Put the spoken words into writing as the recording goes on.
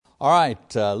All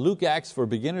right, Luke Acts for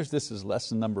Beginners. This is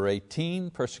lesson number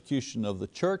 18, Persecution of the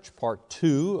Church, part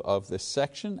 2 of this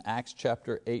section, Acts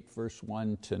chapter 8, verse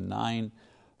 1 to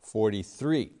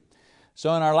 9:43.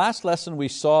 So in our last lesson we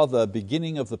saw the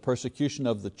beginning of the persecution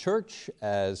of the church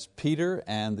as Peter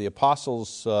and the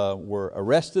apostles were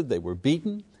arrested, they were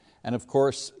beaten, and of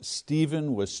course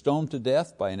Stephen was stoned to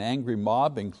death by an angry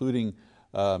mob, including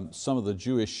some of the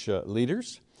Jewish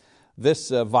leaders. This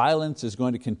violence is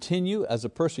going to continue as a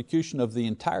persecution of the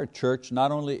entire church,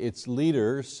 not only its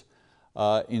leaders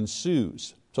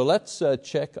ensues. So let's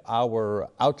check our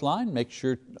outline, make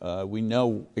sure we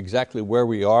know exactly where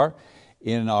we are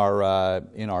in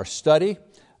our study.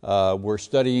 We're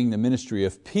studying the ministry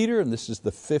of Peter, and this is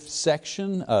the 5th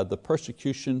section, the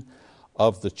persecution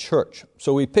of the church.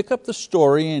 So we pick up the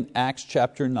story in Acts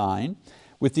chapter 9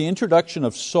 with the introduction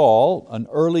of Saul, an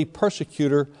early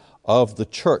persecutor of the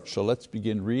church. So let's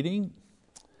begin reading.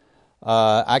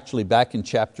 Actually back in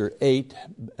chapter 8,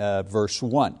 verse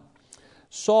 1.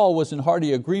 Saul was in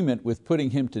hearty agreement with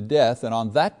putting him to death, and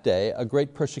on that day a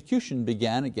great persecution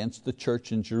began against the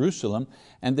church in Jerusalem,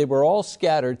 and they were all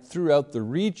scattered throughout the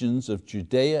regions of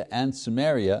Judea and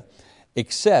Samaria,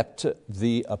 except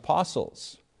the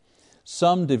apostles.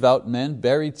 Some devout men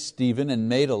buried Stephen and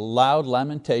made a loud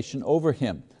lamentation over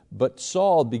him. But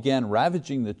Saul began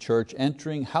ravaging the church,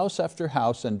 entering house after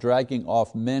house and dragging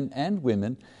off men and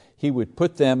women. He would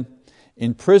put them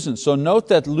in prison. So note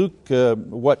that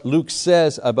what Luke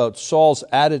says about Saul's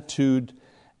attitude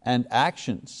and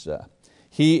actions.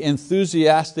 He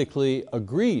enthusiastically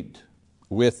agreed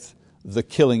with the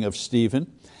killing of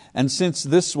Stephen. And since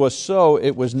this was so,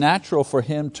 it was natural for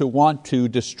him to want to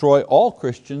destroy all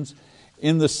Christians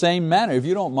in the same manner. If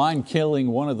you don't mind killing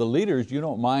one of the leaders, you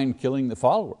don't mind killing the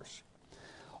followers.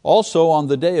 Also, on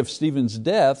the day of Stephen's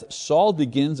death, Saul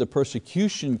begins a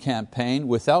persecution campaign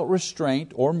without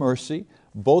restraint or mercy.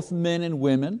 Both men and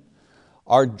women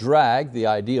are dragged, the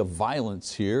idea of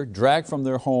violence here, dragged from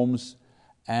their homes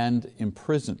and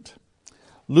imprisoned.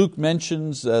 Luke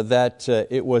mentions that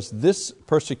it was this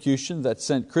persecution that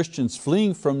sent Christians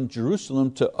fleeing from Jerusalem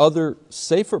to other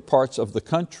safer parts of the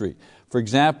country. For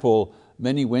example,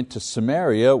 many went to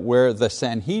Samaria, where the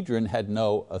Sanhedrin had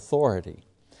no authority.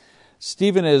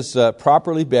 Stephen is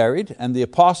properly buried, and the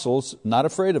apostles, not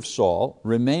afraid of Saul,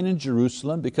 remain in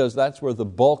Jerusalem because that's where the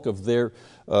bulk of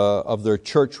their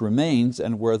church remains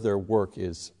and where their work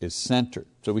is centered.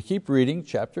 So we keep reading,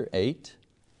 chapter 8.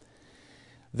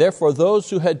 Therefore those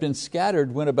who had been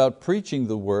scattered went about preaching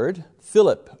the word.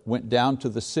 Philip went down to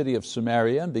the city of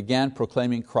Samaria and began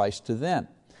proclaiming Christ to them.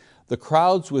 The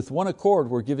crowds with one accord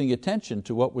were giving attention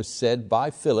to what was said by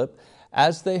Philip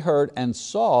as they heard and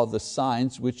saw the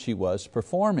signs which he was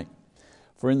performing.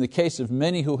 For in the case of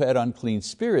many who had unclean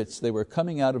spirits, they were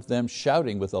coming out of them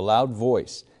shouting with a loud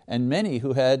voice, and many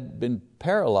who had been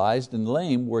paralyzed and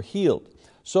lame were healed.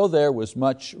 So there was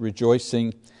much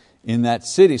rejoicing in that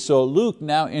city. So Luke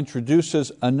now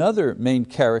introduces another main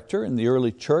character in the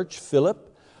early church,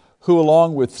 Philip, who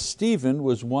along with Stephen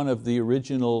was one of the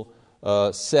original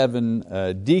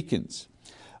 7 deacons.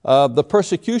 The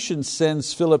persecution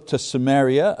sends Philip to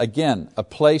Samaria, again, a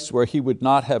place where he would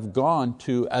not have gone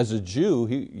to as a Jew.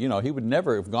 He would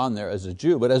never have gone there as a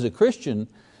Jew, but as a Christian,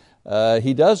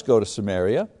 he does go to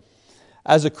Samaria.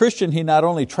 As a Christian, he not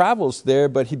only travels there,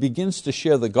 but he begins to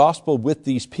share the gospel with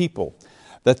these people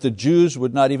that the Jews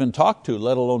would not even talk to,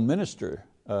 let alone minister.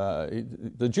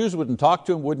 The Jews wouldn't talk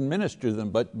to him, wouldn't minister to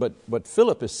them, but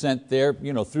Philip is sent there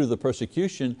through the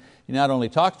persecution. He not only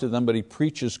talks to them, but he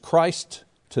preaches Christ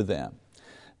to them.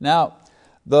 Now,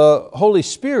 the Holy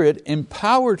Spirit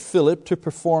empowered Philip to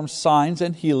perform signs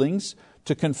and healings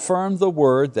to confirm the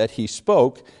word that he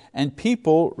spoke, and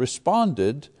people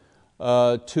responded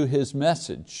to his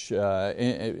message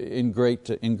in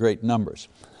great numbers.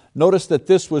 Notice that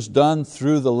this was done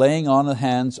through the laying on of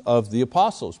hands of the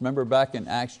apostles. Remember back in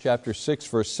Acts chapter 6,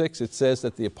 verse 6, it says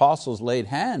that the apostles laid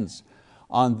hands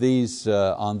on these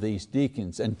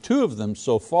deacons. And 2 of them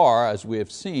so far, as we have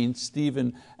seen,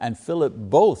 Stephen and Philip,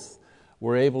 both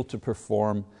were able to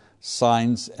perform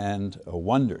signs and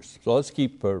wonders. So let's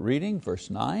keep reading, verse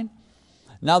 9.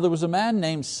 Now there was a man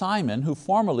named Simon who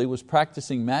formerly was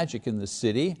practicing magic in the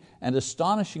city and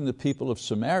astonishing the people of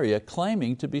Samaria,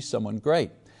 claiming to be someone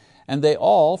great. And they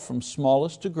all, from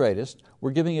smallest to greatest,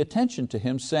 were giving attention to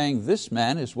him, saying, "This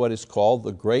man is what is called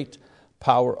the great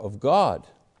power of God."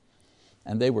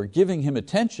 And they were giving him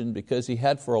attention because he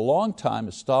had for a long time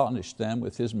astonished them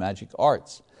with his magic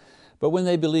arts. But when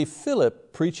they believed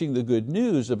Philip preaching the good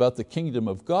news about the kingdom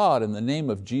of God in the name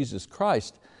of Jesus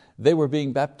Christ, they were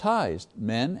being baptized,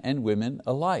 men and women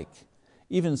alike.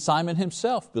 Even Simon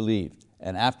himself believed,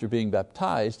 And after being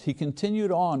baptized, he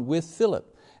continued on with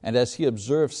Philip. And as he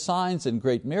observed signs and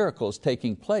great miracles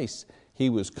taking place, he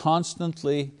was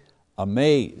constantly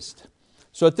amazed.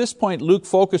 So at this point, Luke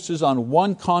focuses on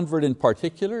one convert in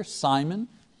particular, Simon,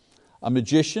 a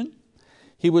magician.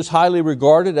 He was highly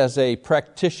regarded as a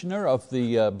practitioner of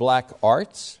the black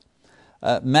arts.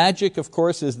 Magic, of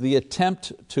course, is the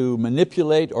attempt to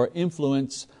manipulate or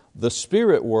influence the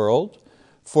spirit world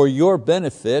for your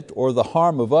benefit or the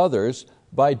harm of others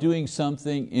by doing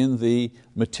something in the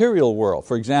material world.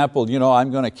 For example,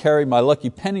 I'm going to carry my lucky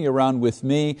penny around with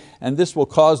me, and this will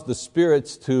cause the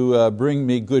spirits to bring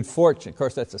me good fortune. Of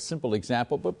course, that's a simple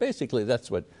example, but basically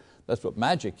that's what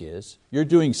magic is. You're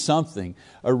doing something,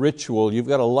 a ritual, you've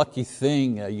got a lucky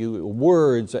thing,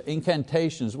 words,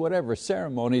 incantations, whatever,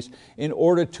 ceremonies, in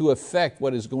order to affect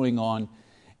what is going on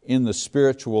in the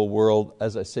spiritual world,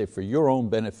 as I say, for your own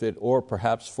benefit or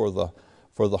perhaps for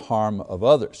the harm of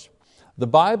others. The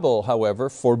Bible, however,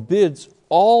 forbids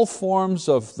all forms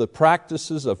of the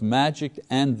practices of magic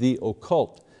and the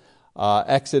occult.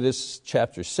 Exodus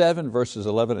chapter 7, verses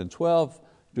 11 and 12,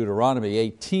 Deuteronomy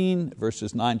 18,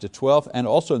 verses 9 to 12, and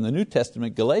also in the New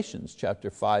Testament, Galatians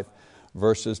chapter 5,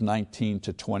 verses 19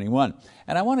 to 21.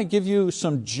 And I want to give you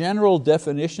some general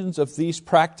definitions of these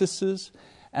practices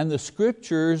and the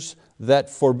scriptures that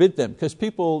forbid them. Because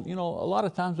people, a lot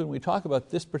of times when we talk about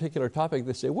this particular topic,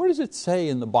 they say, where does it say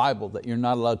in the Bible that you're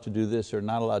not allowed to do this or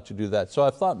not allowed to do that? So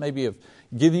I thought maybe of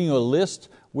giving you a list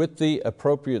with the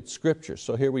appropriate scriptures.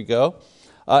 So here we go.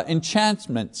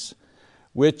 Enchantments,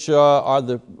 which are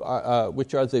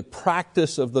the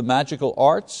practice of the magical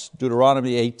arts,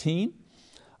 Deuteronomy 18.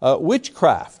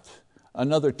 Witchcraft,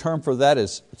 another term for that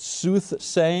is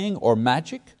soothsaying or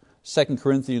magic, 2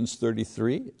 Corinthians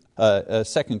 33,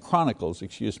 2 Chronicles,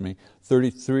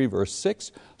 33 verse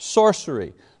 6.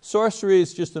 Sorcery. Sorcery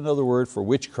is just another word for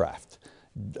witchcraft.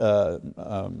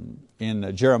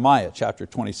 In Jeremiah chapter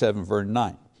 27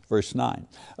 verse 9.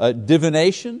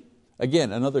 Divination,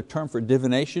 again another term for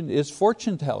divination is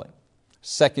fortune telling.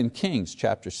 2 Kings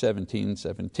chapter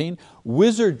 17.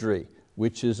 Wizardry,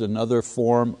 which is another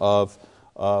form of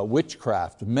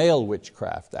witchcraft, male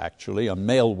witchcraft actually, a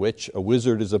male witch, a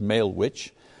wizard is a male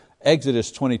witch.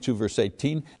 Exodus 22 verse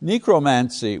 18.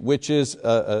 Necromancy, which is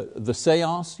the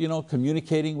seance,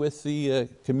 communicating with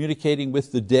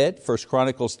the dead, 1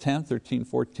 Chronicles 10, 13,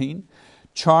 14.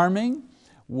 Charming,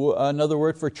 another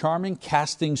word for charming,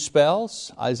 casting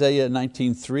spells, Isaiah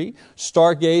 19:3.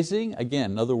 Stargazing,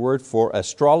 again another word for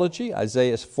astrology,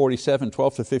 Isaiah 47,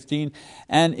 12 to 15.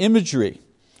 And imagery,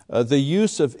 the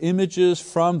use of images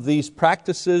from these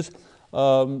practices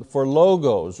for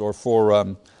logos or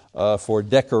for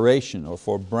decoration or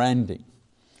for branding.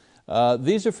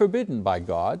 These are forbidden by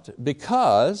God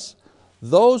because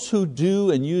those who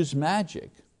do and use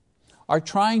magic are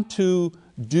trying to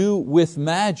do with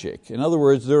magic. In other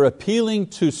words, they're appealing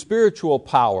to spiritual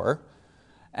power,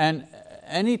 and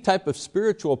any type of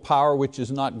spiritual power which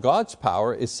is not God's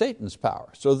power is Satan's power.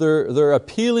 So they're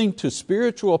appealing to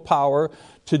spiritual power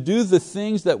to do the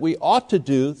things that we ought to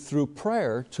do through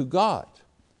prayer to God.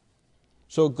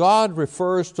 So God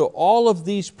refers to all of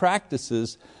these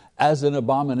practices as an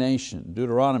abomination.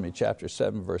 Deuteronomy chapter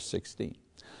 7 verse 16.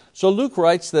 So Luke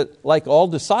writes that like all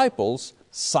disciples,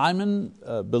 Simon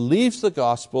believes the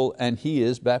gospel and he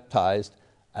is baptized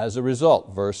as a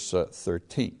result. Verse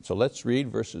 13. So let's read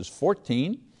verses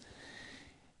 14.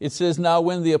 It says, now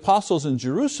when the apostles in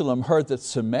Jerusalem heard that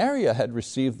Samaria had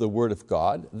received the word of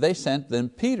God, they sent them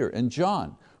Peter and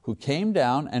John, who came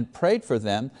down and prayed for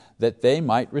them that they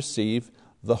might receive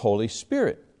the Holy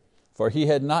Spirit. For he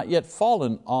had not yet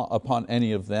fallen upon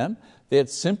any of them. They had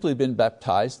simply been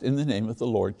baptized in the name of the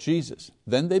Lord Jesus.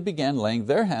 Then they began laying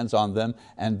their hands on them,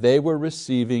 and they were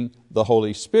receiving the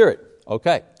Holy Spirit.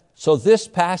 Okay, so this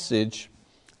passage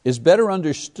is better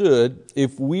understood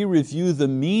if we review the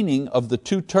meaning of the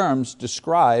two terms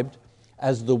described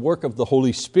as the work of the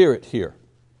Holy Spirit here.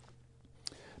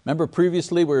 Remember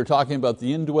previously we were talking about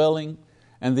the indwelling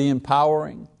and the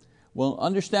empowering. Well,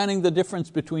 understanding the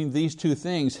difference between these two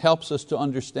things helps us to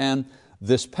understand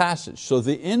this passage. So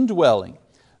the indwelling,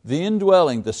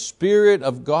 the Spirit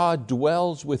of God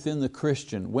dwells within the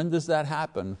Christian. When does that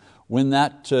happen? When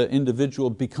that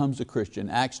individual becomes a Christian.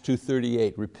 Acts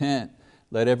 2:38, repent,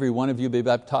 let every one of you be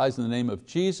baptized in the name of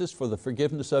Jesus for the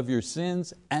forgiveness of your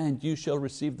sins, and you shall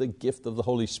receive the gift of the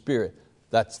Holy Spirit.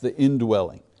 That's the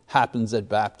indwelling, happens at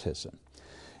baptism.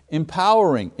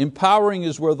 Empowering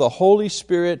is where the Holy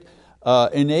Spirit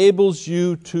enables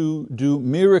you to do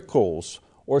miracles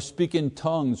or speak in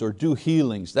tongues or do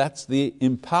healings. That's the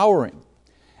empowering.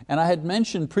 And I had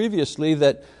mentioned previously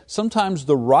that sometimes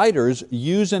the writers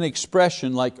use an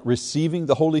expression like receiving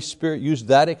the Holy Spirit, use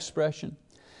that expression.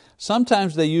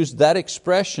 Sometimes they use that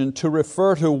expression to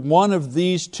refer to one of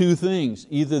these two things,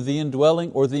 either the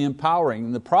indwelling or the empowering.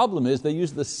 And the problem is they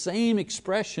use the same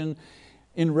expression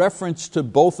in reference to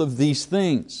both of these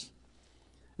things.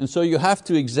 And so you have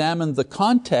to examine the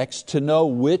context to know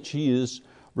which he is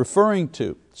referring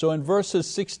to. So in verses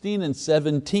 16 and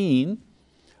 17,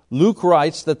 Luke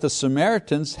writes that the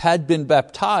Samaritans had been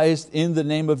baptized in the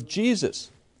name of Jesus.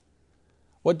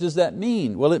 What does that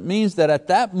mean? Well, it means that at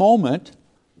that moment,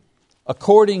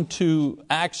 according to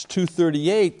Acts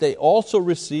 2:38, they also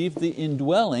received the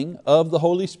indwelling of the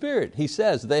Holy Spirit. He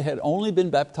says they had only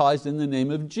been baptized in the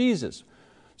name of Jesus.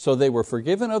 So they were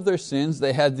forgiven of their sins,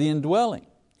 they had the indwelling.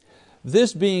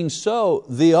 This being so,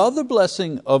 the other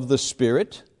blessing of the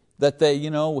Spirit, that they,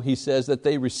 he says that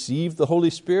they received the Holy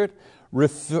Spirit,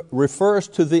 refers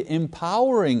to the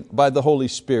empowering by the Holy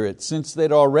Spirit, since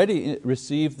they'd already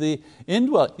received the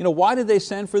indwelling. Why did they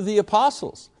send for the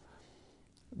apostles?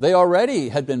 They already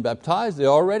had been baptized, they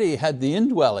already had the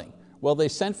indwelling. Well, they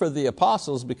sent for the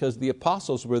apostles because the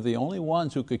apostles were the only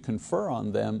ones who could confer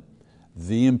on them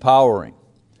the empowering.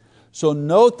 So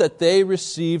note that they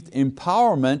received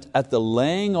empowerment at the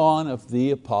laying on of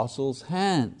the apostles'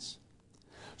 hands.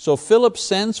 So Philip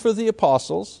sends for the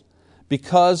apostles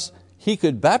because he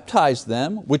could baptize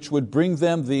them, which would bring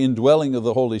them the indwelling of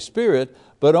the Holy Spirit,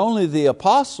 but only the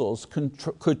apostles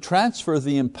could transfer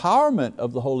the empowerment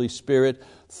of the Holy Spirit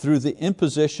through the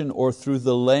imposition or through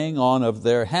the laying on of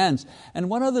their hands. And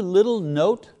one other little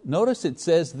note, notice it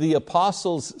says the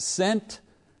apostles sent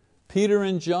Peter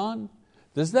and John.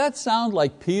 Does that sound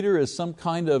like Peter is some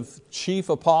kind of chief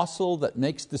apostle that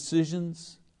makes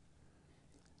decisions?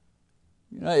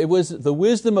 It was the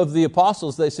wisdom of the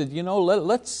apostles. They said,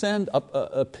 let's send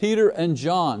Peter and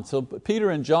John. So Peter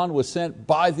and John was sent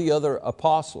by the other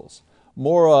apostles.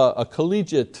 More a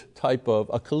collegial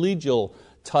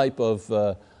type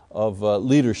of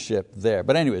leadership there.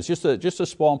 But anyways, just a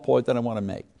small point that I want to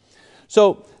make.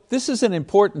 So this is an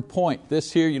important point.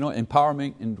 This here,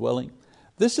 empowerment, indwelling.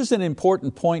 This is an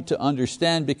important point to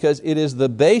understand because it is the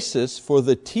basis for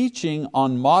the teaching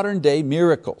on modern day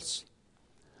miracles.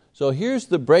 So here's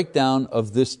the breakdown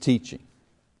of this teaching.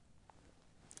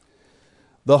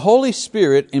 The Holy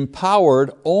Spirit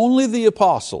empowered only the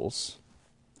apostles,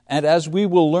 and as we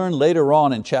will learn later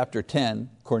on in chapter 10,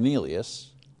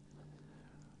 Cornelius.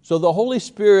 So the Holy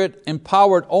Spirit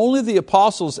empowered only the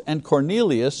apostles and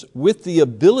Cornelius with the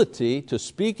ability to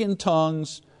speak in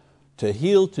tongues, to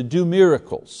heal, to do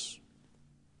miracles.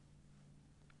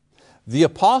 The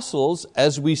apostles,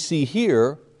 as we see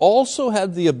here, also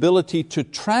had the ability to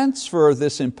transfer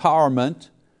this empowerment,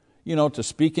 to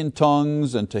speak in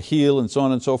tongues and to heal and so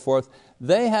on and so forth.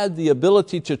 They had the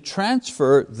ability to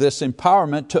transfer this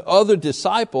empowerment to other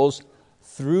disciples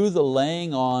through the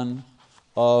laying on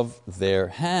of their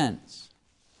hands.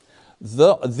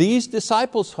 These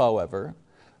disciples, however,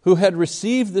 who had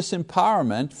received this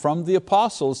empowerment from the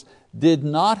apostles, did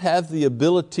not have the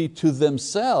ability to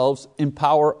themselves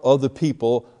empower other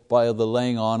people by the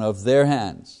laying on of their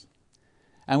hands.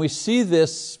 And we see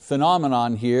this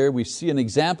phenomenon here, we see an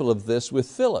example of this with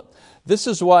Philip. This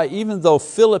is why even though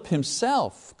Philip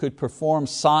himself could perform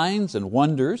signs and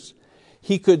wonders,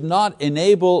 he could not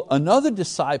enable another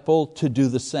disciple to do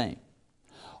the same.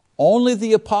 Only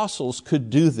the apostles could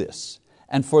do this,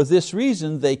 and for this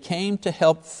reason they came to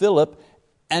help Philip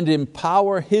and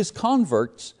empower his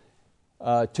converts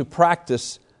to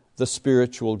practice the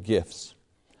spiritual gifts.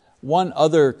 One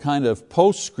other kind of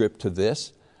postscript to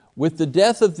this, with the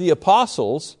death of the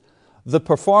apostles, the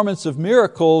performance of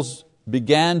miracles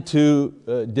began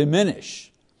to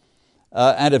diminish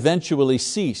and eventually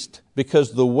ceased,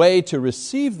 because the way to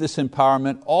receive this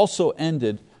empowerment also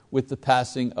ended with the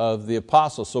passing of the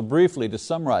apostles. So briefly, to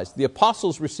summarize, the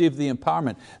apostles received the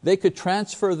empowerment. They could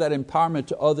transfer that empowerment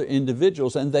to other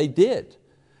individuals, and they did.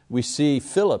 We see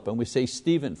Philip and we see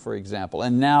Stephen, for example.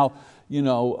 And now,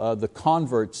 the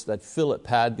converts that Philip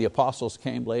had, the apostles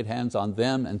came, laid hands on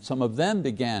them, and some of them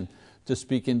began to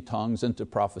speak in tongues and to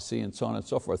prophecy and so on and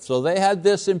so forth. So they had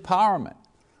this empowerment.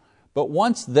 But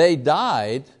once they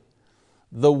died,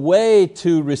 the way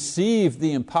to receive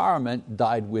the empowerment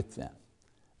died with them.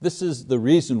 This is the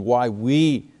reason why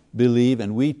we believe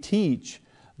and we teach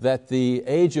that the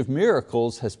age of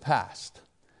miracles has passed.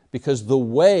 Because the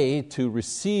way to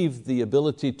receive the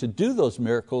ability to do those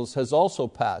miracles has also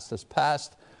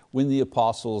passed, when the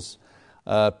apostles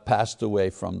passed away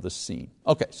from the scene.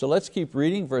 Okay, so let's keep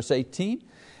reading, verse 18.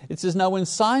 It says, now when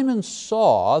Simon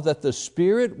saw that the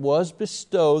Spirit was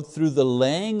bestowed through the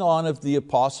laying on of the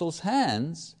apostles'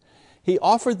 hands, he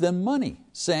offered them money,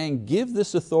 saying, give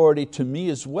this authority to me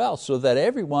as well, so that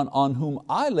everyone on whom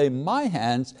I lay my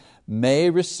hands may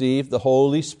receive the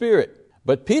Holy Spirit.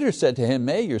 But Peter said to him,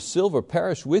 may your silver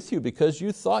perish with you, because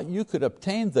you thought you could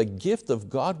obtain the gift of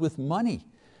God with money.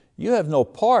 You have no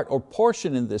part or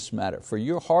portion in this matter, for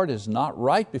your heart is not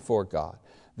right before God.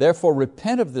 Therefore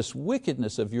repent of this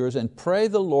wickedness of yours and pray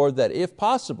the Lord that if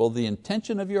possible the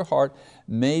intention of your heart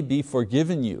may be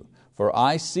forgiven you. For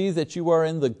I see that you are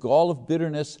in the gall of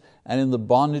bitterness and in the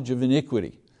bondage of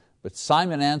iniquity. But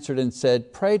Simon answered and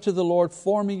said, pray to the Lord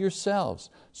for me yourselves,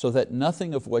 so that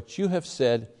nothing of what you have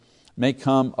said may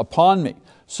come upon me.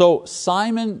 So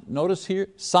Simon, notice here,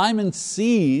 Simon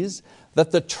sees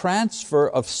that the transfer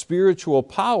of spiritual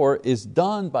power is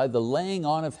done by the laying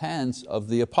on of hands of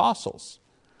the apostles.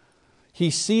 He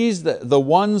sees the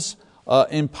ones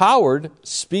empowered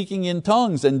speaking in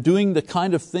tongues and doing the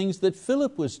kind of things that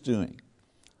Philip was doing.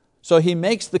 So he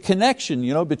makes the connection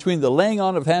between the laying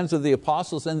on of hands of the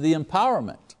apostles and the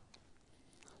empowerment.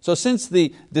 So since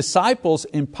the disciples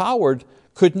empowered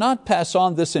could not pass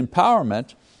on this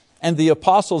empowerment, and the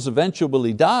apostles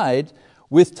eventually died,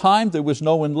 with time there was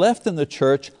no one left in the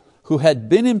church who had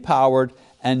been empowered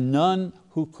and none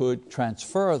who could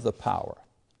transfer the power.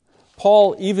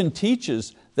 Paul even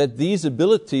teaches that these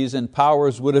abilities and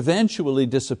powers would eventually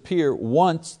disappear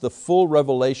once the full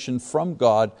revelation from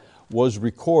God was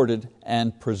recorded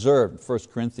and preserved. 1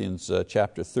 Corinthians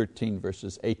chapter 13,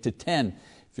 verses 8 to 10,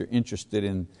 if you're interested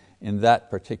in that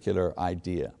particular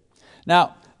idea.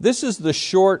 Now, this is the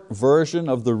short version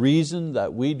of the reason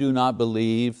that we do not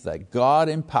believe that God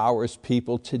empowers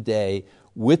people today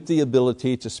with the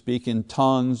ability to speak in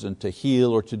tongues and to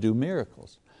heal or to do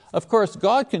miracles. Of course,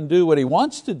 God can do what He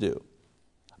wants to do,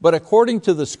 but according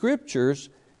to the Scriptures,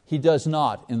 He does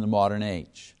not in the modern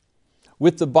age.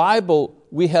 With the Bible,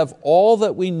 we have all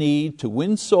that we need to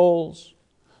win souls,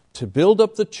 to build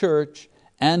up the church,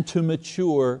 and to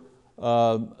mature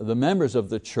the members of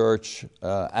the church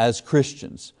as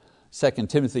Christians. 2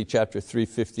 Timothy chapter 3,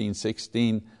 15,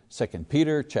 16, 2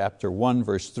 Peter chapter 1,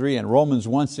 verse 3, and Romans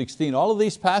 1, 16. All of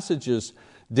these passages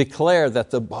declare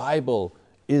that the Bible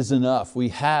is enough. We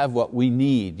have what we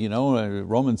need.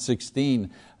 Romans 16,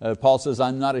 Paul says,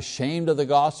 I'm not ashamed of the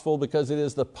gospel because it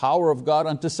is the power of God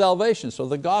unto salvation. So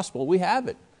the gospel, we have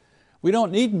it. We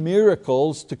don't need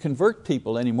miracles to convert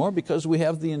people anymore because we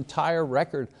have the entire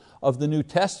record of the New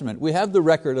Testament. We have the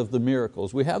record of the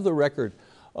miracles. We have the record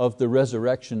of the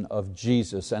resurrection of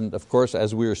Jesus. And of course,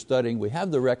 as we are studying, we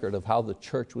have the record of how the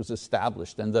church was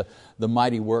established and the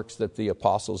mighty works that the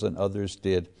apostles and others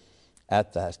did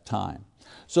at that time.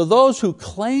 So those who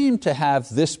claim to have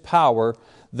this power,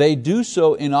 they do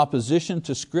so in opposition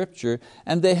to Scripture,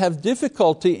 and they have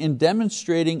difficulty in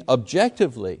demonstrating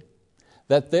objectively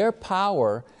that their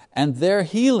power and their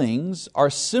healings are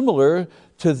similar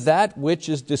to that which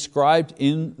is described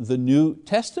in the New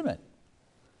Testament.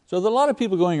 So there are a lot of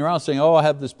people going around saying, I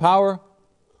have this power,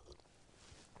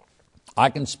 I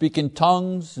can speak in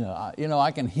tongues,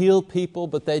 I can heal people,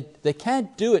 but they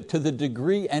can't do it to the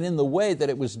degree and in the way that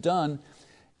it was done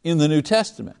in the New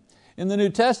Testament. In the New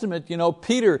Testament,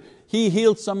 Peter, he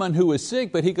healed someone who was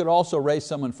sick, but he could also raise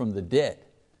someone from the dead.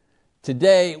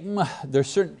 Today, there are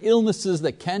certain illnesses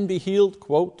that can be healed,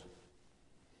 quote,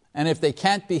 and if they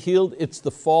can't be healed, it's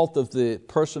the fault of the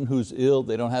person who's ill.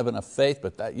 They don't have enough faith,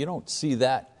 but you don't see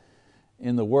that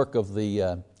in the work of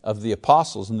the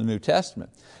apostles in the New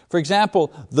Testament. For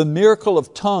example, the miracle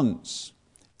of tongues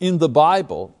in the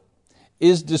Bible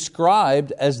is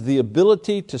described as the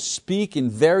ability to speak in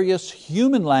various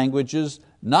human languages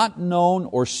not known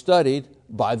or studied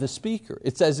by the speaker.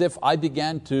 It's as if I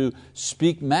began to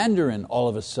speak Mandarin all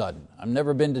of a sudden. I've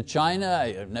never been to China,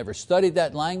 I've never studied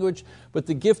that language, but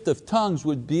the gift of tongues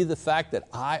would be the fact that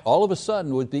I all of a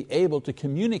sudden would be able to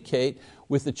communicate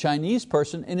with the Chinese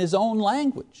person in his own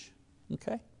language.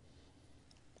 Okay?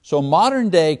 So modern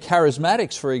day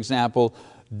charismatics, for example,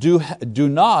 do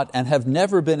not and have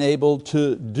never been able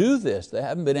to do this. They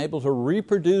haven't been able to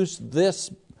reproduce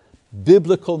this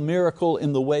biblical miracle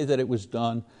in the way that it was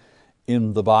done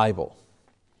in the Bible.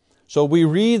 So we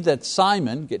read that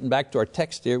Simon, getting back to our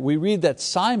text here, we read that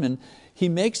Simon, he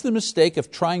makes the mistake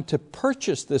of trying to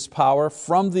purchase this power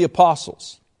from the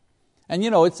apostles. And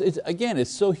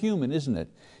it's so human, isn't it?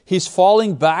 He's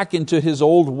falling back into his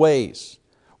old ways,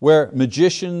 where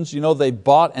magicians, they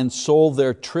bought and sold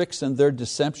their tricks and their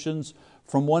deceptions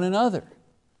from one another.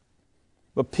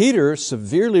 But Peter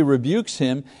severely rebukes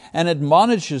him and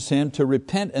admonishes him to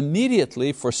repent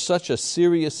immediately for such a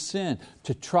serious sin,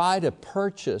 to try to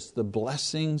purchase the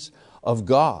blessings of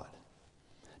God.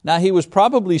 Now he was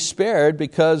probably spared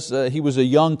because he was a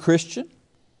young Christian.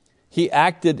 He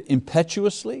acted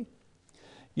impetuously.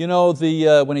 You know,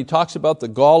 when he talks about the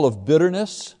gall of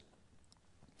bitterness,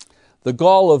 the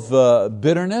gall of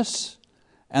bitterness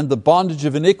and the bondage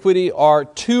of iniquity are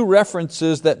two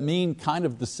references that mean kind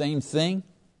of the same thing.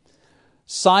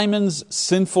 Simon's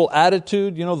sinful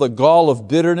attitude, you know, the gall of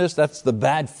bitterness, that's the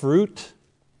bad fruit,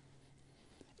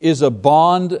 is a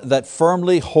bond that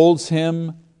firmly holds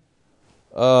him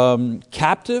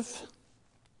captive.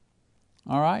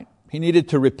 All right? He needed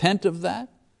to repent of that.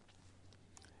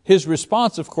 His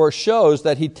response, of course, shows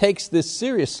that he takes this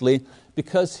seriously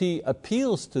because he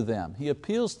appeals to them. He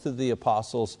appeals to the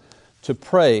apostles to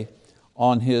pray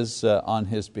on his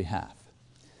behalf.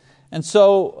 And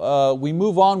so we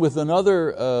move on with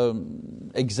another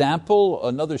example,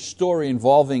 another story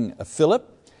involving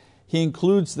Philip. He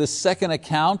includes this second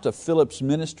account of Philip's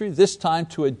ministry, this time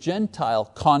to a Gentile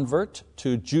convert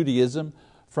to Judaism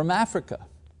from Africa.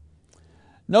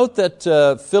 Note that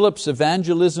Philip's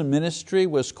evangelism ministry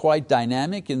was quite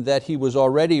dynamic in that he was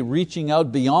already reaching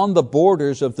out beyond the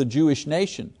borders of the Jewish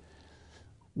nation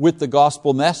with the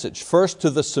gospel message, first to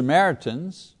the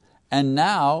Samaritans and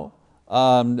now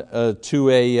to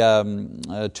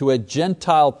a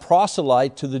Gentile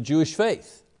proselyte to the Jewish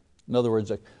faith. In other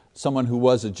words, someone who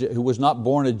was not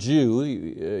born a Jew,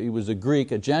 he was a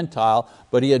Greek, a Gentile,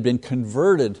 but he had been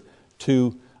converted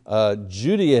to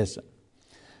Judaism.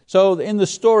 So in the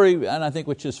story, and I think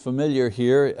which is familiar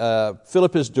here,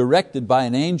 Philip is directed by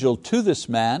an angel to this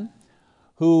man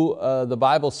who the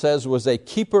Bible says was a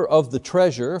keeper of the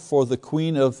treasure for the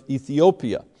queen of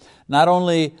Ethiopia. Not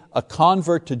only a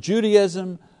convert to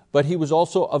Judaism, but he was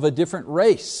also of a different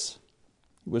race.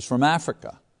 He was from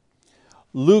Africa.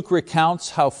 Luke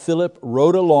recounts how Philip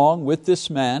rode along with this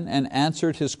man and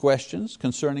answered his questions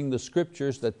concerning the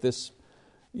scriptures that this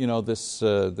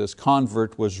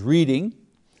convert was reading.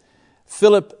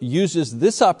 Philip uses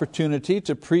this opportunity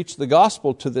to preach the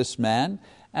gospel to this man,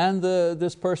 and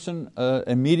this person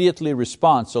immediately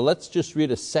responds. So let's just read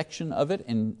a section of it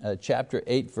in chapter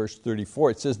 8, verse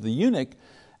 34. It says, "The eunuch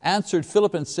answered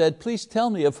Philip and said, 'Please tell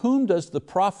me, of whom does the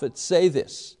prophet say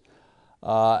this?'"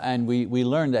 And we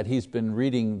learned that he's been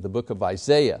reading the book of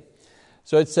Isaiah.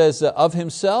 So it says, "Of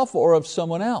himself or of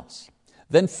someone else?"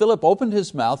 Then Philip opened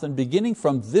his mouth, and beginning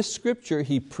from this scripture,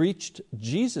 he preached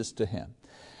Jesus to him.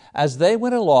 As they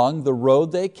went along the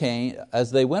road, they came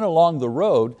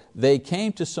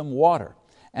to some water.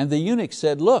 And the eunuch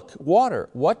said, "Look, water,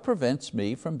 what prevents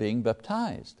me from being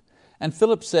baptized?" And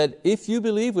Philip said, "If you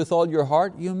believe with all your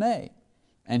heart, you may."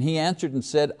 And he answered and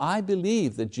said, "I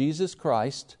believe that Jesus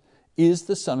Christ is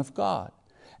the Son of God."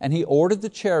 And he ordered the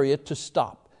chariot to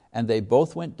stop. And they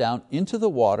both went down into the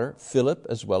water, Philip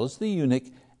as well as the eunuch,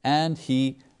 and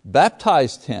he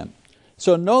baptized him.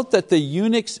 So note that the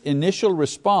eunuch's initial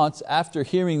response after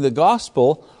hearing the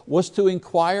gospel was to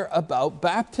inquire about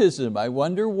baptism. I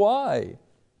wonder why.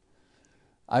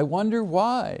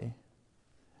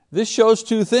 This shows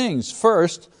two things.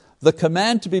 First, the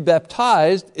command to be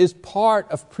baptized is part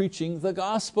of preaching the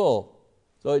gospel.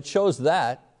 So it shows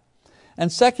that.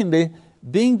 And secondly,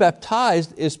 being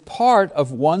baptized is part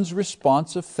of one's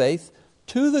response of faith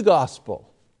to the gospel.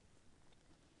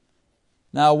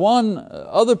 Now, one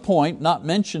other point not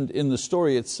mentioned in the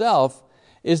story itself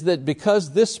is that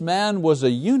because this man was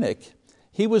a eunuch,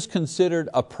 he was considered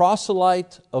a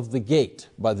proselyte of the gate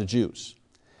by the Jews.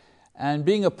 And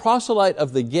being a proselyte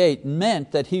of the gate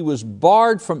meant that he was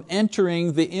barred from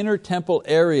entering the inner temple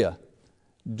area.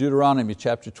 Deuteronomy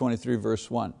chapter 23,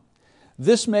 verse 1.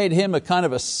 This made him a kind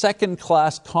of a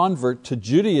second-class convert to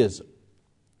Judaism,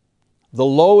 the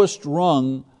lowest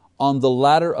rung on the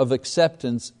ladder of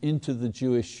acceptance into the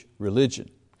Jewish religion.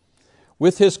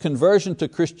 With his conversion to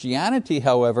Christianity,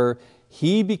 however,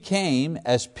 he became,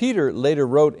 as Peter later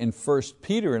wrote in 1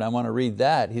 Peter, and I want to read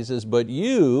that, he says, "But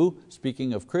you,"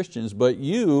 speaking of Christians, "but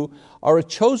you are a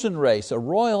chosen race, a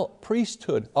royal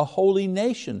priesthood, a holy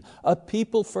nation, a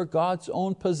people for God's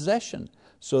own possession,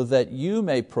 so that you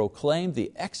may proclaim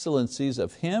the excellencies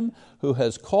of Him who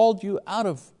has called you out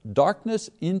of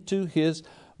darkness into His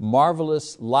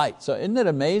marvelous light." So isn't it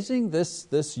amazing,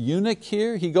 this eunuch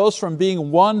here? He goes from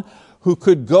being one who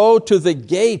could go to the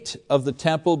gate of the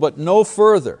temple but no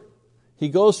further. He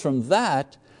goes from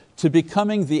that to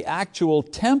becoming the actual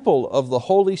temple of the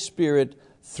Holy Spirit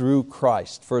through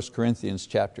Christ. 1 Corinthians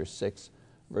chapter 6,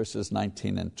 verses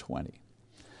 19 and 20.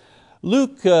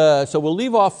 Luke, so we'll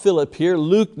leave off Philip here.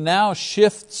 Luke now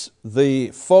shifts the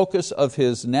focus of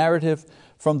his narrative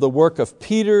from the work of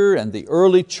Peter and the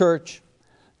early church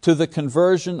to the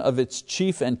conversion of its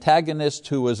chief antagonist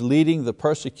who was leading the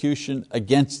persecution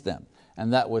against them,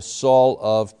 and that was Saul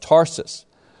of Tarsus.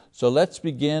 So let's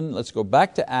go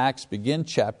back to Acts, begin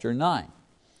chapter 9.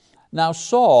 Now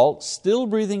Saul, still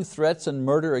breathing threats and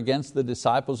murder against the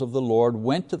disciples of the Lord,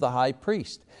 went to the high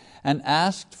priest and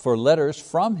asked for letters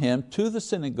from him to the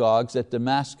synagogues at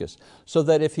Damascus, so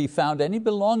that if he found any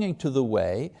belonging to the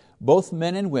way, both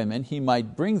men and women, he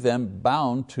might bring them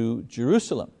bound to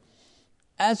Jerusalem.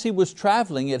 As he was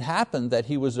traveling, it happened that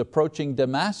he was approaching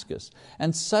Damascus,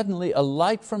 and suddenly a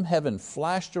light from heaven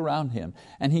flashed around him,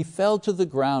 and he fell to the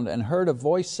ground and heard a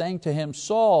voice saying to him,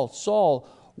 "Saul, Saul,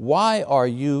 why are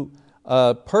you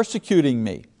persecuting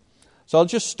me?" So I'll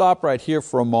just stop right here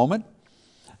for a moment.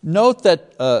 Note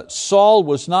that Saul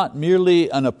was not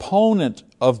merely an opponent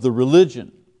of the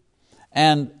religion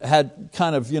and had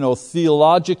kind of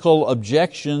theological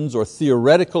objections or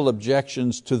theoretical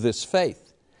objections to this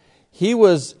faith. He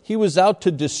was out to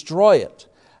destroy it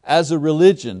as a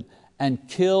religion and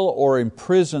kill or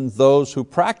imprison those who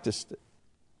practiced it.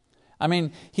 I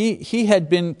mean, he had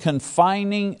been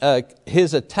confining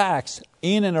his attacks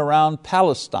in and around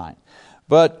Palestine,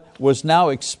 but was now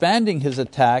expanding his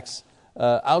attacks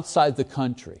outside the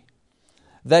country.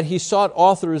 That he sought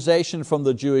authorization from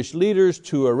the Jewish leaders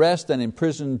to arrest and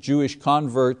imprison Jewish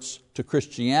converts to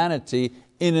Christianity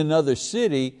in another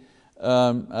city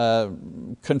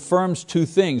confirms two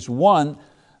things. One,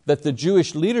 that the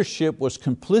Jewish leadership was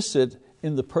complicit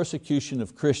in the persecution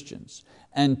of Christians.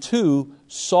 And two,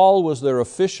 Saul was their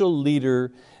official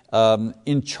leader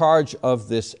in charge of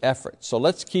this effort. So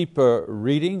let's keep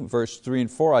reading verse 3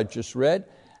 and 4 I just read,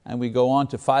 and we go on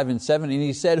to 5 and 7. And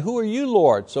he said, "Who are you,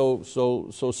 Lord?" So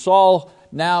Saul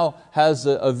now has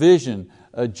a vision.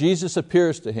 Jesus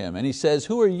appears to him and he says,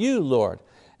 "Who are you, Lord?"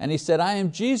 And he said, "I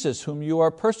am Jesus whom you are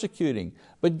persecuting.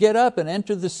 But get up and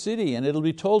enter the city, and it'll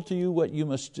be told to you what you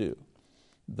must do."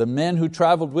 The men who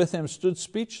traveled with him stood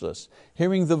speechless,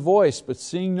 hearing the voice but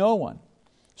seeing no one.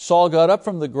 Saul got up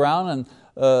from the ground,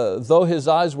 and though his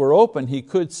eyes were open, he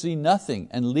could see nothing.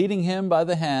 And leading him by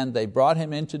the hand, they brought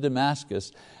him into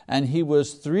Damascus. And he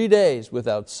was 3 days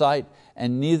without sight,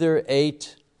 and neither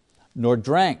ate nor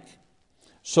drank.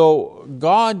 So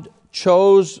God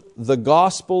chose the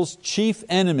gospel's chief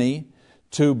enemy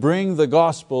to bring the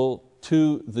gospel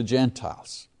to the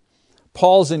Gentiles.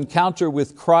 Paul's encounter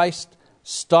with Christ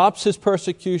stops his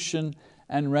persecution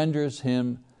and renders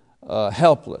him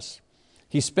helpless.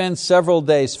 He spends several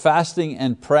days fasting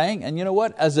and praying, and you know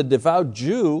what? As a devout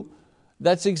Jew,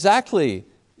 that's exactly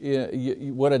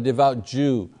what a devout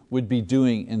Jew would be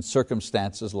doing in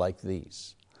circumstances like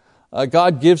these.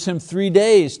 God gives him 3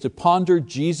 days to ponder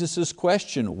Jesus'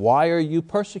 question, "Why are you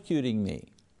persecuting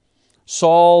me?"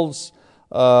 Saul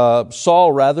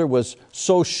was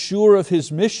so sure of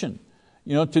his mission,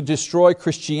 to destroy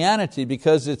Christianity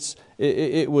because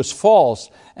it was false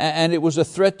and it was a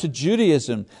threat to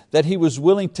Judaism, that he was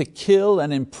willing to kill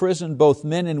and imprison both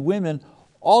men and women,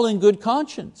 all in good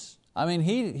conscience. I mean,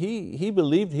 he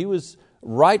believed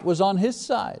right was on his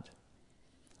side.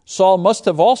 Saul must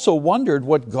have also wondered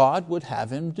what God would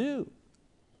have him do.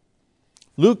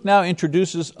 Luke now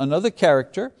introduces another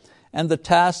character and the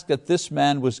task that this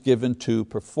man was given to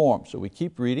perform. So we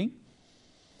keep reading.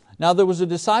 "Now there was a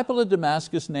disciple at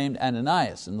Damascus named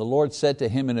Ananias, and the Lord said to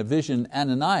him in a vision,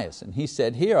 'Ananias,' and he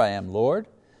said, 'Here I am, Lord.'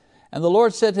 And the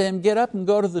Lord said to him, 'Get up and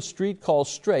go to the street called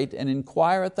Straight, and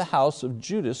inquire at the house of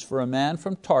Judas for a man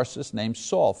from Tarsus named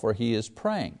Saul, for he is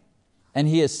praying. And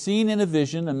he has seen in a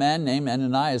vision a man named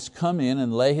Ananias come in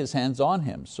and lay his hands on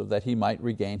him, so that he might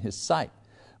regain his sight.'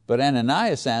 But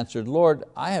Ananias answered, 'Lord,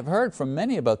 I have heard from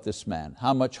many about this man,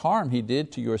 how much harm he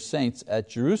did to your saints at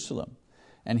Jerusalem.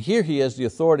 And here he has the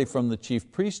authority from the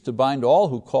chief priest to bind all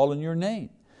who call in your name.'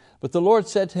 But the Lord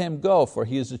said to him, 'Go, for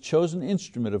he is a chosen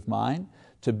instrument of mine,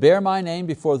 to bear my name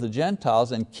before the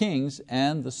Gentiles and kings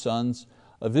and the sons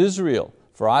of Israel.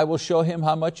 For I will show him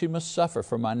how much he must suffer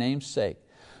for my name's sake.'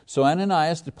 So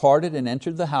Ananias departed and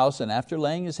entered the house, and after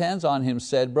laying his hands on him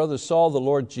said, 'Brother Saul, the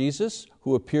Lord Jesus,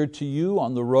 who appeared to you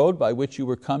on the road by which you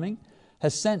were coming,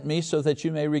 has sent me so that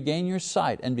you may regain your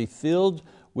sight and be filled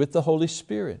with the Holy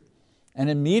Spirit.' And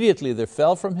immediately there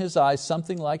fell from his eyes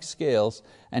something like scales,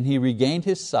 and he regained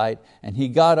his sight, and he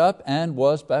got up and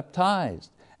was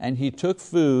baptized. And he took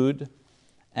food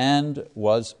and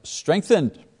was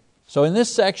strengthened." So in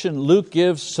this section, Luke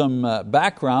gives some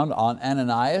background on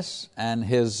Ananias and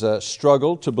his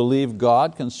struggle to believe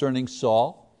God concerning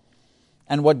Saul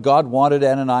and what God wanted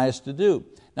Ananias to do.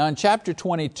 Now in chapter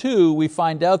 22, we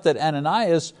find out that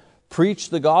Ananias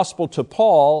preached the gospel to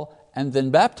Paul and then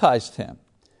baptized him.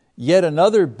 Yet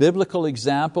another biblical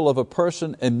example of a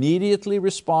person immediately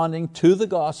responding to the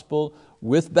gospel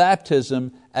with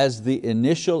baptism as the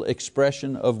initial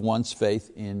expression of one's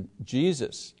faith in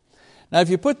Jesus. Now if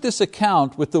you put this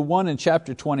account with the one in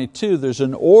chapter 22, there's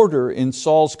an order in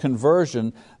Saul's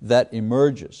conversion that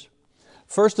emerges.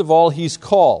 First of all, he's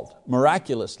called,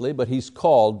 miraculously, but he's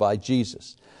called by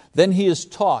Jesus. Then he is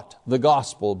taught the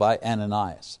gospel by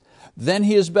Ananias. Then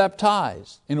he is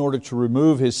baptized in order to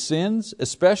remove his sins,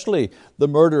 especially the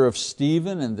murder of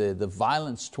Stephen and the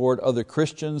violence toward other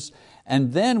Christians.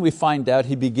 And then we find out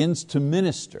he begins to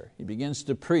minister, he begins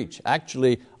to preach,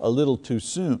 actually a little too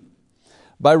soon.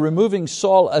 By removing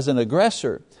Saul as an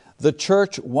aggressor, the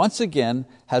church once again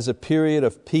has a period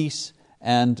of peace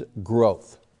and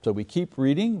growth. So we keep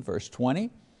reading, verse 20.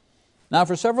 Now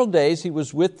for several days he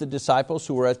was with the disciples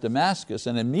who were at Damascus,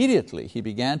 and immediately he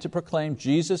began to proclaim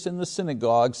Jesus in the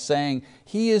synagogue, saying,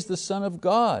 "He is the Son of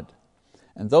God."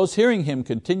 And those hearing him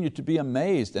continued to be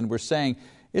amazed and were saying,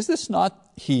 "Is this not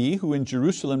he who in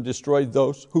Jerusalem destroyed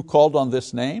those who called on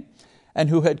this name, and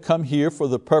who had come here for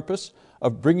the purpose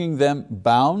of bringing them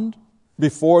bound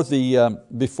before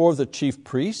the chief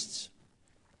priests?"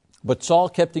 But Saul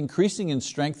kept increasing in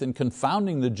strength and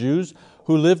confounding the Jews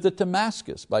who lived at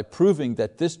Damascus by proving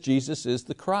that this Jesus is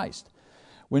the Christ.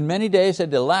 When many days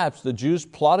had elapsed, the Jews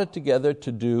plotted together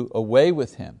to do away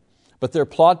with him. But their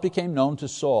plot became known to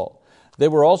Saul. They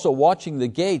were also watching the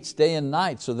gates day and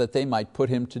night so that they might put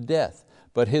him to death.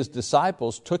 But his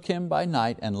disciples took him by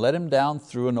night and let him down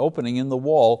through an opening in the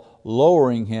wall,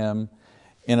 lowering him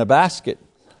in a basket.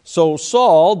 So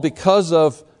Saul, because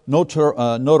of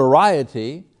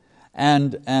notoriety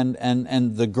and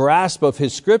the grasp of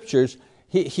his scriptures,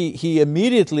 he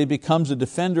immediately becomes a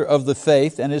defender of the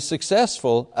faith and is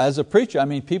successful as a preacher. I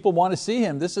mean, people want to see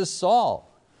him. This is Saul,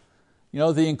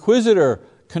 the inquisitor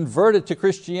converted to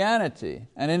Christianity.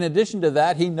 And in addition to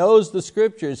that, he knows the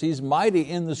scriptures. He's mighty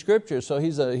in the scriptures, so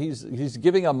he's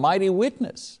giving a mighty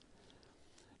witness.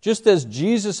 Just as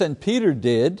Jesus and Peter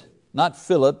did, not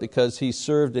Philip, because he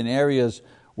served in areas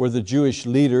where the Jewish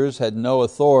leaders had no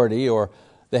authority, or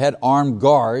they had armed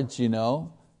guards,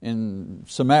 in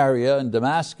Samaria and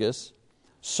Damascus.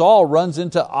 Saul runs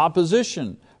into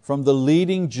opposition from the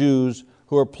leading Jews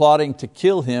who are plotting to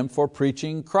kill him for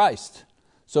preaching Christ.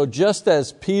 So just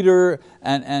as Peter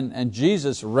and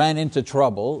Jesus ran into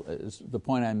trouble, is the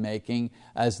point I'm making,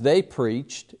 as they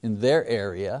preached in their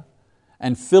area,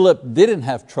 and Philip didn't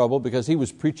have trouble because he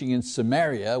was preaching in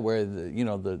Samaria where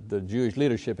the Jewish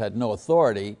leadership had no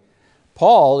authority,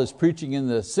 Paul is preaching in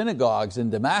the synagogues in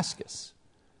Damascus.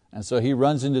 And so he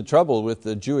runs into trouble with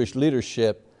the Jewish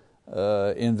leadership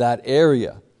in that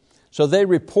area. So they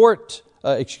resort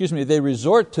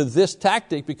to this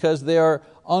tactic because they are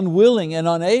unwilling and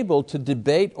unable to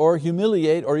debate or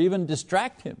humiliate or even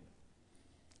distract him.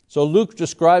 So Luke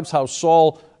describes how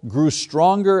Saul grew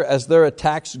stronger as their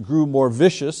attacks grew more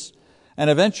vicious, and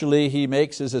eventually he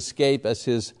makes his escape as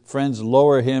his friends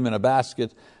lower him in a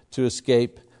basket to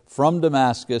escape from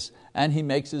Damascus, and he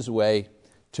makes his way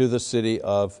to the city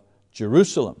of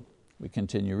Jerusalem. We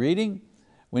continue reading.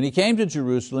 When he came to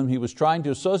Jerusalem, he was trying to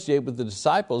associate with the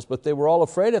disciples, but they were all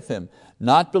afraid of him,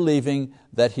 not believing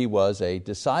that he was a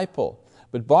disciple.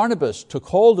 But Barnabas took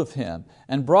hold of him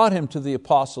and brought him to the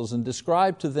apostles and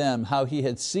described to them how he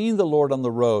had seen the Lord on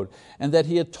the road and that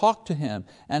he had talked to him,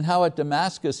 and how at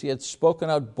Damascus he had spoken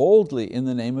out boldly in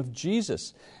the name of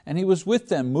Jesus. And he was with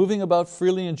them, moving about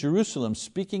freely in Jerusalem,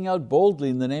 speaking out boldly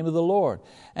in the name of the Lord.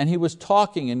 And he was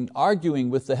talking and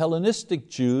arguing with the Hellenistic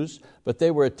Jews, but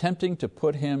they were attempting to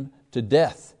put him to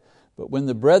death. But when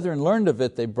the brethren learned of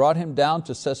it, they brought him down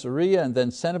to Caesarea and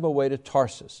then sent him away to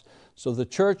Tarsus. So the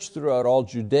church throughout all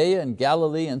Judea and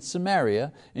Galilee and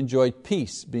Samaria enjoyed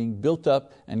peace, being built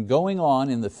up and going on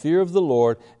in the fear of the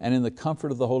Lord and in the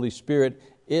comfort of the Holy Spirit.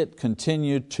 It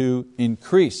continued to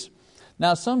increase.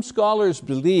 Now some scholars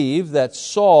believe that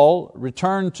Saul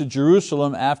returned to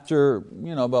Jerusalem after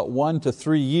about a 1 to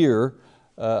 3 year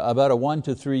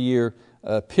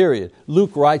period.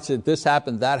 Luke writes that this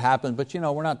happened, that happened, but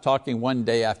we're not talking one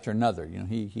day after another.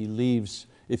 He leaves,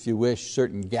 if you wish,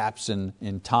 certain gaps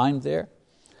in time there.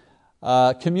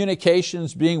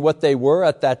 Communications being what they were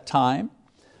at that time,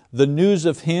 the news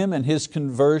of him and his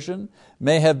conversion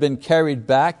may have been carried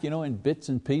back in bits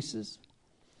and pieces.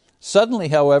 Suddenly,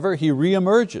 however, he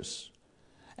reemerges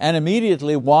and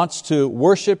immediately wants to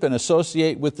worship and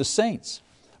associate with the saints.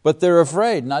 But they're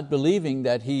afraid, not believing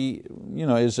that he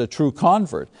is a true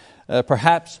convert.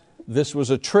 Perhaps this was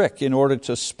a trick in order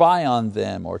to spy on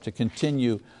them or to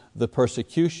continue the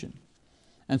persecution.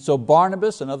 And so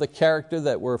Barnabas, another character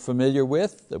that we're familiar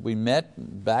with, that we met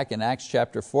back in Acts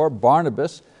chapter 4,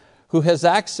 Barnabas, who has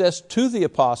access to the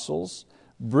apostles,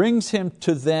 brings him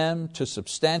to them to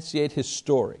substantiate his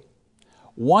story.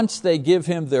 Once they give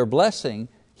him their blessing,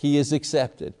 he is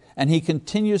accepted, and he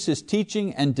continues his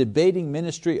teaching and debating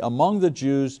ministry among the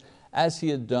Jews as he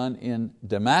had done in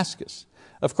Damascus.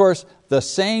 Of course, the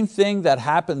same thing that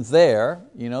happened there,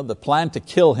 the plan to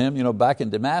kill him, back in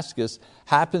Damascus,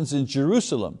 happens in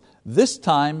Jerusalem. This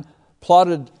time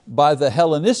plotted by the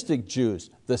Hellenistic Jews,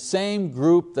 the same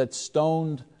group that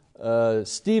stoned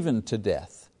Stephen to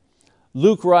death.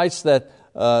 Luke writes that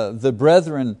the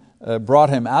brethren brought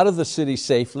him out of the city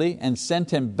safely and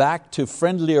sent him back to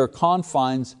friendlier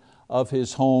confines of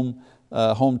his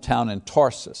hometown in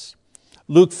Tarsus.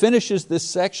 Luke finishes this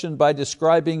section by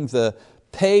describing the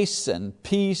pace and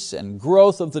peace and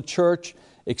growth of the church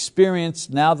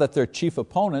experienced now that their chief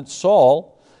opponent,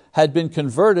 Saul, had been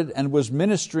converted and was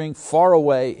ministering far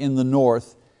away in the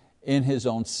north in his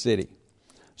own city.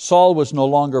 Saul was no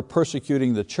longer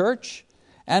persecuting the church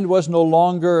and was no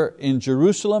longer in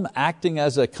Jerusalem acting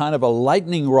as a kind of a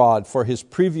lightning rod for his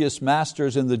previous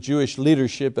masters in the Jewish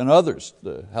leadership and others,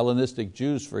 the Hellenistic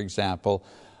Jews, for example,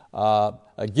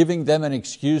 giving them an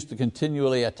excuse to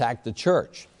continually attack the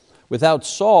church. Without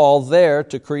Saul there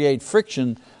to create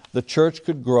friction, the church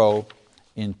could grow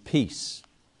in peace.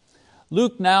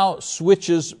 Luke now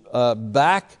switches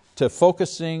back to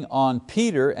focusing on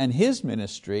Peter and his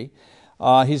ministry.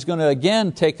 He's going to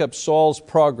again take up Saul's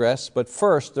progress, but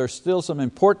first there's still some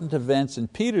important events in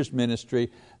Peter's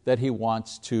ministry that he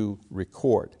wants to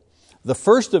record. The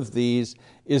first of these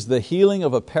is the healing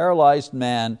of a paralyzed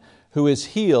man who is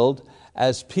healed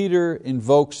as Peter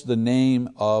invokes the name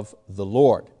of the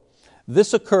Lord.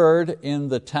 This occurred in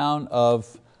the town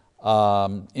of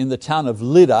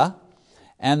Lydda,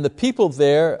 and the people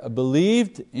there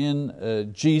believed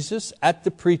in Jesus at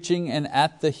the preaching and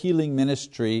at the healing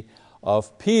ministry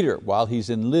of Peter while he's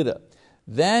in Lydda.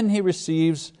 Then he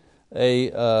receives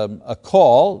a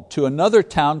call to another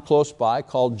town close by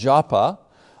called Joppa,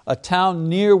 a town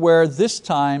near where this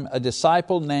time a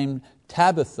disciple named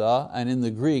Tabitha, and in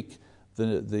the Greek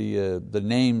the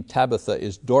name Tabitha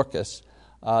is Dorcas,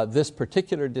 this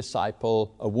particular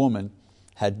disciple, a woman,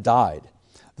 had died.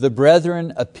 The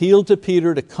brethren appealed to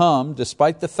Peter to come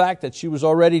despite the fact that she was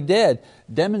already dead,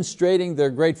 demonstrating their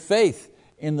great faith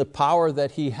in the power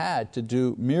that he had to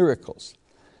do miracles.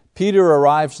 Peter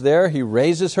arrives there, he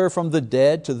raises her from the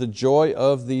dead to the joy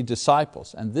of the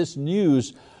disciples, and this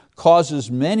news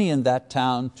causes many in that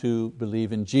town to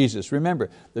believe in Jesus. Remember,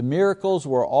 the miracles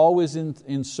were always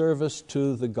in service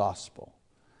to the gospel.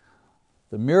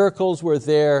 The miracles were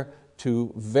there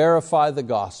to verify the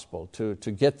gospel, to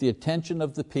get the attention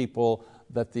of the people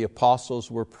that the apostles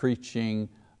were preaching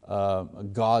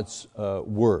God's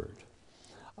word.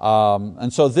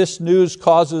 And so this news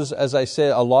causes, as I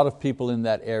said, a lot of people in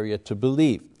that area to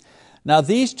believe. Now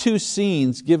these two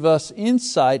scenes give us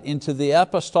insight into the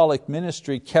apostolic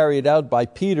ministry carried out by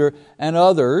Peter and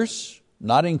others,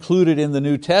 not included in the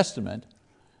New Testament.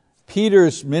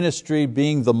 Peter's ministry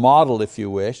being the model, if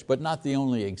you wish, but not the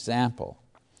only example.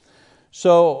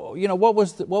 So, what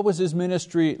was his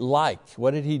ministry like?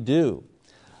 What did he do?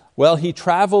 Well, he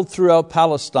traveled throughout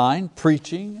Palestine,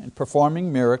 preaching and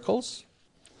performing miracles.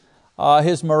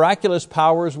 His miraculous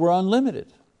powers were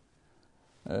unlimited.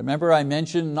 Remember I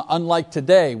mentioned, unlike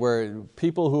today, where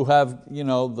people who have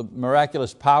the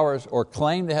miraculous powers or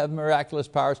claim to have miraculous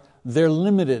powers, they're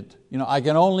limited. I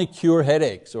can only cure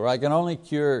headaches, or I can only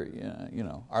cure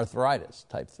arthritis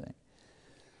type thing.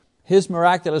 His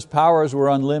miraculous powers were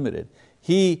unlimited.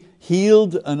 He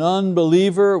healed an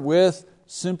unbeliever with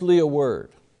simply a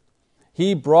word.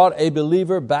 He brought a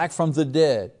believer back from the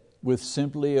dead with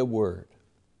simply a word.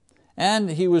 And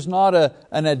he was not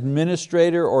an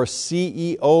administrator or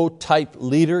CEO type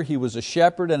leader. He was a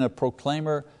shepherd and a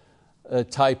proclaimer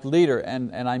type leader.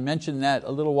 And I mentioned that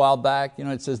a little while back.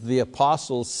 It says the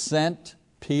apostles sent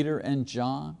Peter and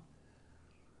John.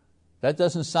 That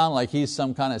doesn't sound like he's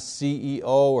some kind of CEO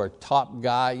or top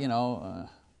guy.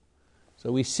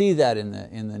 So we see that in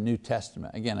the New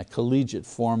Testament. Again, a collegiate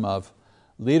form of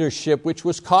leadership, which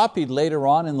was copied later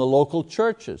on in the local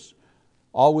churches.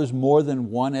 Always more than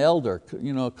one elder,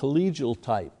 collegial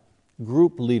type,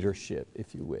 group leadership,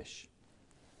 if you wish.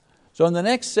 So in the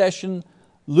next session,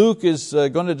 Luke is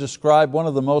going to describe one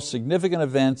of the most significant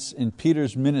events in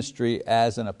Peter's ministry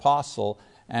as an apostle,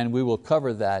 and we will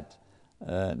cover that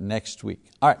next week.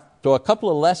 All right, so a couple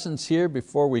of lessons here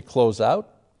before we close out.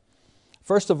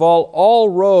 First of all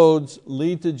roads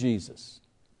lead to Jesus.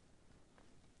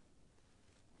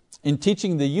 In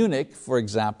teaching the eunuch, for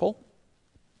example,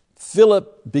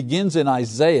 Philip begins in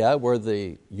Isaiah, where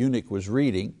the eunuch was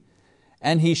reading,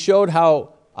 and he showed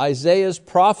how Isaiah's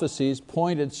prophecies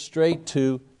pointed straight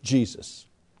to Jesus.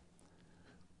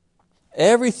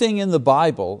 Everything in the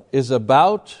Bible is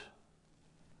about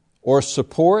or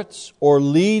supports or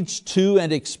leads to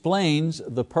and explains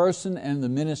the person and the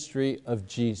ministry of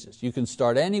Jesus. You can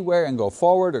start anywhere and go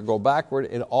forward or go backward.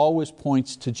 It always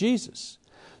points to Jesus.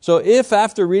 So if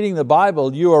after reading the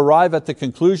Bible you arrive at the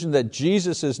conclusion that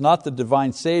Jesus is not the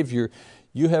divine Savior,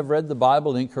 you have read the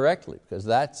Bible incorrectly, because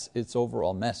that's its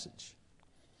overall message.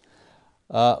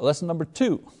 Lesson number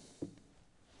 2.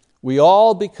 We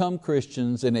all become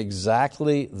Christians in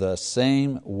exactly the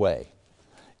same way.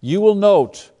 You will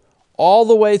note all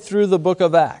the way through the book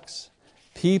of Acts,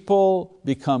 people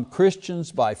become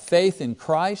Christians by faith in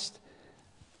Christ,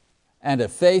 and a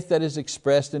faith that is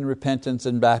expressed in repentance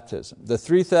and baptism. The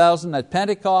 3,000 at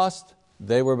Pentecost,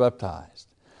 they were baptized.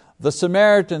 The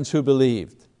Samaritans who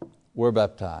believed were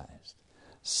baptized.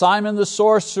 Simon the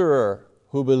sorcerer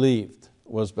who believed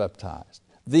was baptized.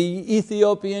 The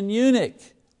Ethiopian eunuch,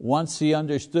 once he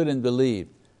understood and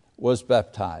believed, was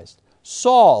baptized.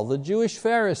 Saul, the Jewish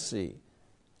Pharisee,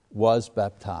 was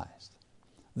baptized.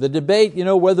 The debate,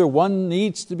 whether one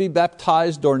needs to be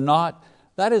baptized or not,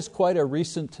 that is quite a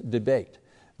recent debate.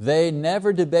 They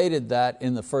never debated that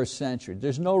in the first century.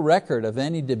 There's no record of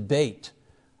any debate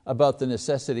about the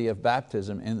necessity of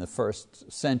baptism in the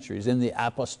first centuries, in the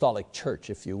apostolic church,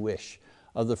 if you wish,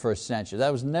 of the first century.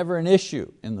 That was never an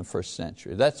issue in the first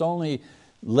century. That's only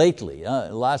lately,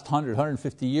 the last 100,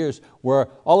 150 years, where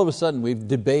all of a sudden we've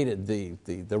debated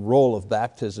the role of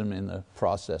baptism in the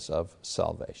process of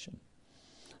salvation.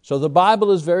 So the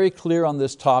Bible is very clear on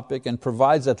this topic and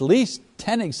provides at least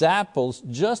 10 examples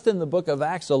just in the book of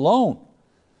Acts alone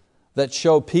that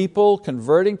show people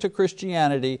converting to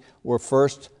Christianity were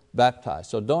first baptized.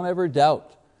 So don't ever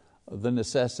doubt the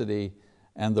necessity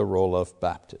and the role of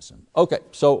baptism. Okay,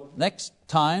 so next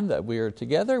time that we are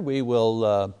together, we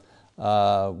will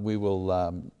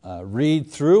read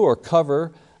through or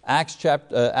cover Acts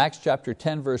chapter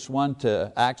 10 verse 1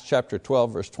 to Acts chapter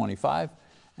 12 verse 25.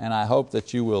 And I hope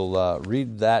that you will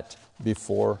read that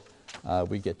before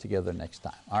we get together next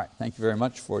time. All right, thank you very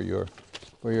much for your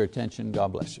attention.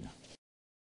 God bless you.